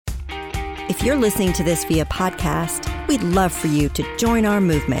If you're listening to this via podcast, we'd love for you to join our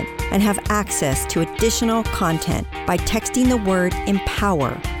movement and have access to additional content by texting the word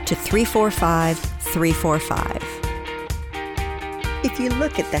EMPOWER to 345-345. If you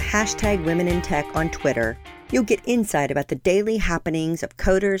look at the hashtag Women in Tech on Twitter, you'll get insight about the daily happenings of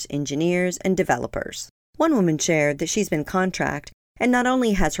coders, engineers, and developers. One woman shared that she's been contract, and not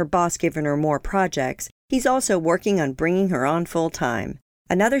only has her boss given her more projects, he's also working on bringing her on full-time.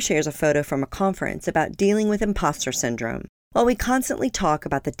 Another shares a photo from a conference about dealing with imposter syndrome. While we constantly talk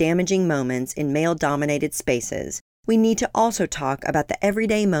about the damaging moments in male-dominated spaces, we need to also talk about the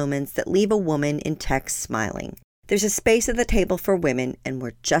everyday moments that leave a woman in tech smiling. There's a space at the table for women, and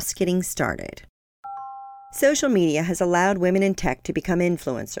we're just getting started. Social media has allowed women in tech to become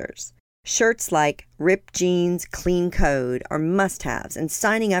influencers. Shirts like "Ripped Jeans, Clean Code" are must-haves, and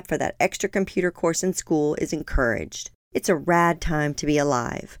signing up for that extra computer course in school is encouraged. It's a rad time to be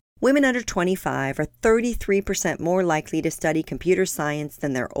alive. Women under 25 are 33% more likely to study computer science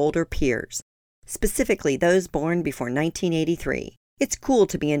than their older peers, specifically those born before 1983. It's cool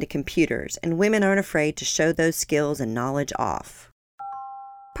to be into computers, and women aren't afraid to show those skills and knowledge off.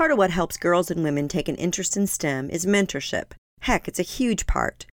 Part of what helps girls and women take an interest in STEM is mentorship. Heck, it's a huge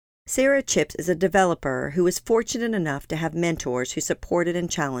part. Sarah Chips is a developer who was fortunate enough to have mentors who supported and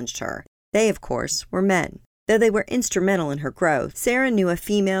challenged her. They, of course, were men. Though they were instrumental in her growth, Sarah knew a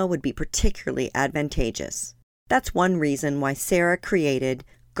female would be particularly advantageous. That's one reason why Sarah created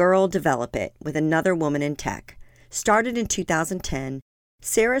Girl Develop It with another woman in tech. Started in 2010,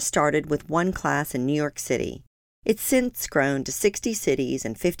 Sarah started with one class in New York City. It's since grown to 60 cities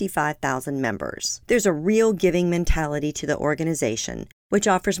and 55,000 members. There's a real giving mentality to the organization, which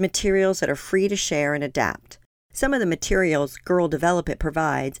offers materials that are free to share and adapt. Some of the materials Girl Develop It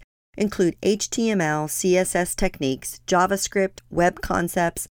provides include HTML, CSS techniques, JavaScript, web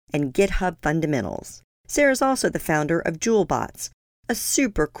concepts, and GitHub fundamentals. Sarah's also the founder of JewelBots, a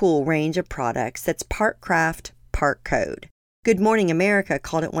super cool range of products that's part craft, part code. Good Morning America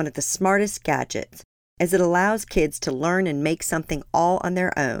called it one of the smartest gadgets, as it allows kids to learn and make something all on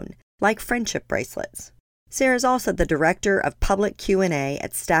their own, like friendship bracelets. Sarah's also the director of public Q&A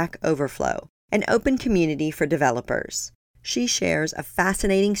at Stack Overflow, an open community for developers. She shares a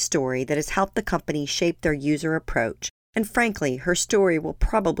fascinating story that has helped the company shape their user approach, and frankly, her story will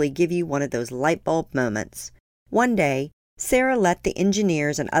probably give you one of those light bulb moments. One day, Sarah let the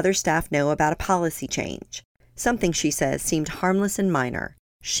engineers and other staff know about a policy change. Something she says seemed harmless and minor.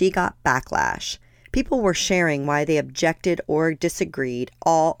 She got backlash. People were sharing why they objected or disagreed,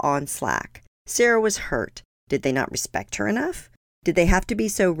 all on Slack. Sarah was hurt. Did they not respect her enough? Did they have to be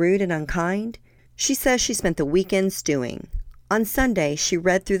so rude and unkind? She says she spent the weekend stewing. On Sunday, she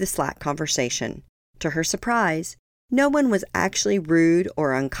read through the Slack conversation. To her surprise, no one was actually rude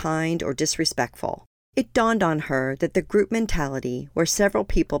or unkind or disrespectful. It dawned on her that the group mentality, where several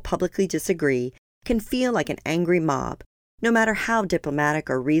people publicly disagree, can feel like an angry mob, no matter how diplomatic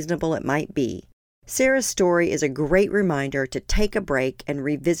or reasonable it might be. Sarah's story is a great reminder to take a break and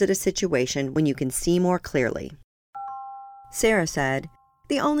revisit a situation when you can see more clearly. Sarah said,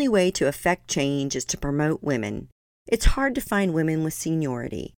 "The only way to affect change is to promote women. It's hard to find women with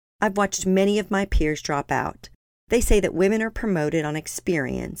seniority. I've watched many of my peers drop out. They say that women are promoted on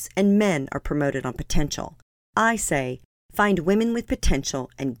experience and men are promoted on potential. I say, find women with potential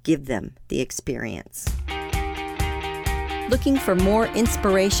and give them the experience." Looking for more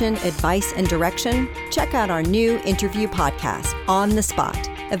inspiration, advice, and direction? Check out our new interview podcast, On the Spot,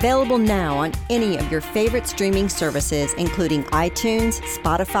 available now on any of your favorite streaming services, including iTunes,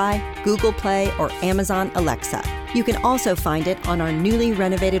 Spotify, Google Play, or Amazon Alexa. You can also find it on our newly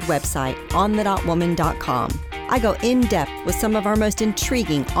renovated website, onthedotwoman.com. I go in-depth with some of our most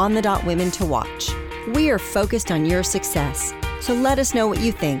intriguing on-the-dot women to watch. We are focused on your success, so let us know what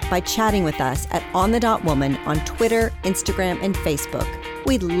you think by chatting with us at On the Dot Woman on Twitter, Instagram, and Facebook.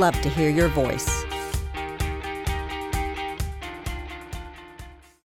 We'd love to hear your voice.